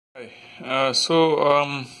Hi.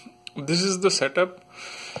 This is the setup.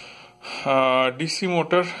 DC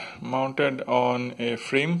motor mounted on a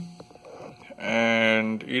frame,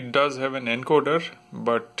 and it does have an encoder,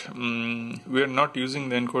 but we are not using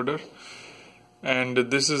the encoder. And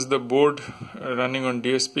this is the board running on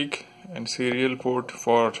DSP and serial port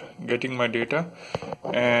for getting my data,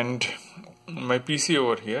 and my PC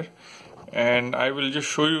over here. And I will just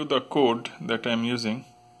show you the code that I am using.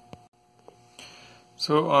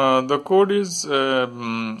 So the code is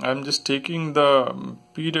I'm just taking the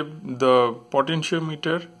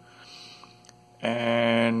potentiometer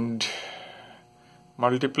and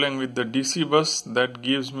multiplying with the DC bus. That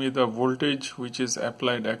gives me the voltage which is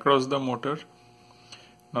applied across the motor.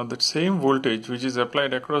 Now that same voltage which is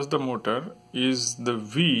applied across the motor is the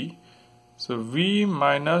V. So V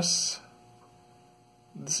minus,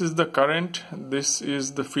 this is the current, this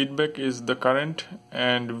is the feedback is the current,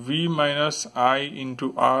 and V minus I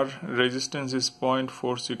into R, resistance is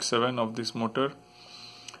 0.467 of this motor,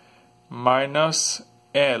 minus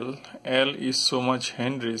L is so much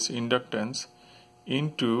Henry's inductance,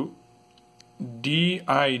 into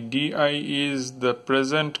DI is the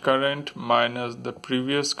present current minus the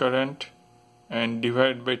previous current, and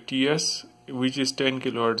divided by TS, which is 10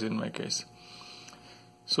 kilohertz in my case.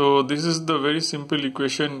 So this is the very simple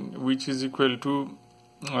equation, which is equal to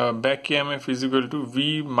back EMF is equal to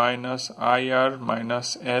V minus IR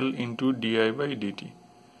minus L into DI by dt.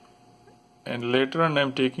 And later on I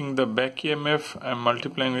am taking the back EMF, I am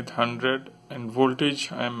multiplying with 100, and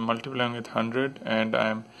voltage I am multiplying with 100, and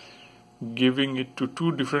I am giving it to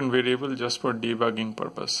two different variables just for debugging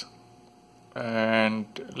purpose. And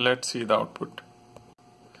let's see the output.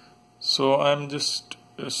 So I am just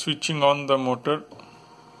switching on the motor,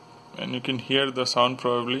 and you can hear the sound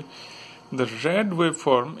probably. The red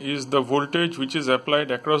waveform is the voltage which is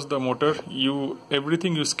applied across the motor.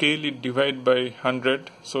 Everything you scale it, divide by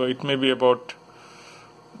 100, so it may be about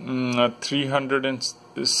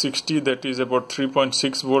 360, that is about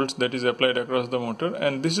 3.6 volts that is applied across the motor,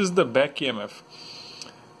 and this is the back EMF.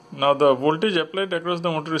 Now the voltage applied across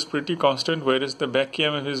the motor is pretty constant, whereas the back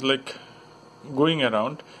EMF is like going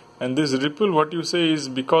around. And this ripple, what you say, is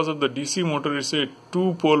because of the DC motor. It's a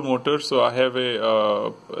two-pole motor, so I have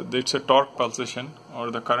it's a torque pulsation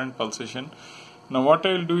or the current pulsation. Now what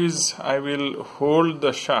I will do is I will hold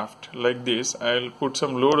the shaft like this. I will put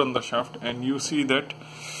some load on the shaft, and you see that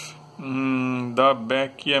the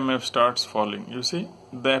back EMF starts falling. You see,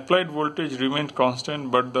 the applied voltage remains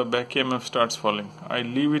constant, but the back EMF starts falling. I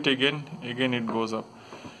leave it again it goes up.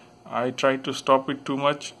 I try to stop it too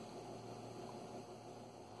much,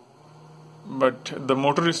 but the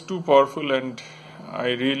motor is too powerful, and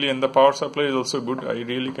and the power supply is also good. I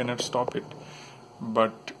really cannot stop it.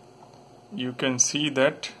 But you can see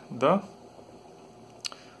that the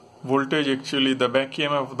voltage, actually the back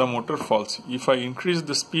EMF of the motor falls. If I increase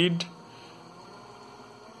the speed,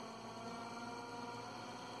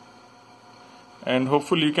 and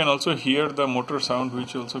hopefully you can also hear the motor sound,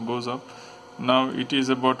 which also goes up. Now it is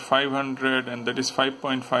about 500, and that is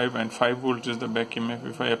 5.5, and 5 volts is the back EMF.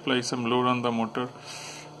 If I apply some load on the motor,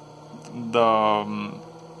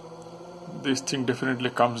 this thing definitely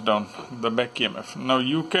comes down, the back EMF. Now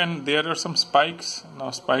there are some spikes.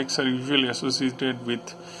 Now spikes are usually associated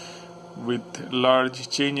with large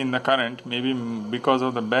change in the current, maybe because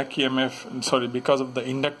of the back EMF, because of the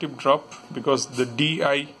inductive drop, because the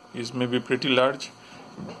DI is maybe pretty large.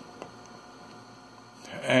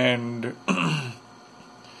 And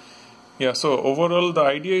yeah, so overall the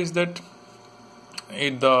idea is that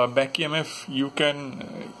the back EMF, you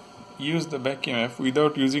can use the back EMF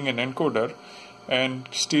without using an encoder, and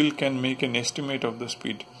still can make an estimate of the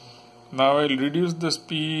speed. Now I will reduce the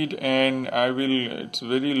speed, and it's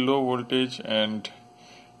very low voltage, and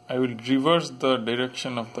I will reverse the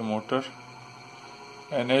direction of the motor,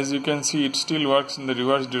 and as you can see, it still works in the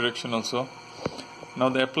reverse direction also. Now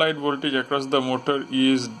the applied voltage across the motor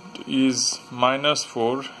is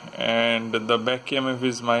 -4, and the back EMF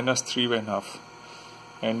is -3.5.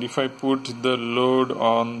 And if I put the load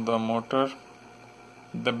on the motor,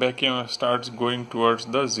 the back EMF starts going towards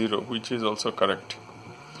the 0, which is also correct.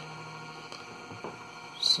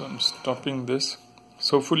 So I'm stopping this.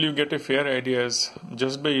 So hopefully you get a fair idea,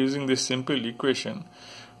 just by using this simple equation,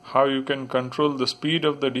 how you can control the speed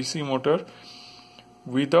of the DC motor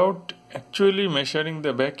without actually measuring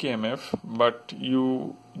the back EMF, but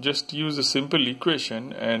you just use a simple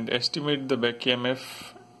equation and estimate the back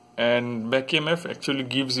EMF, and back EMF actually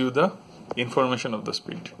gives you the information of the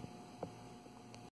speed.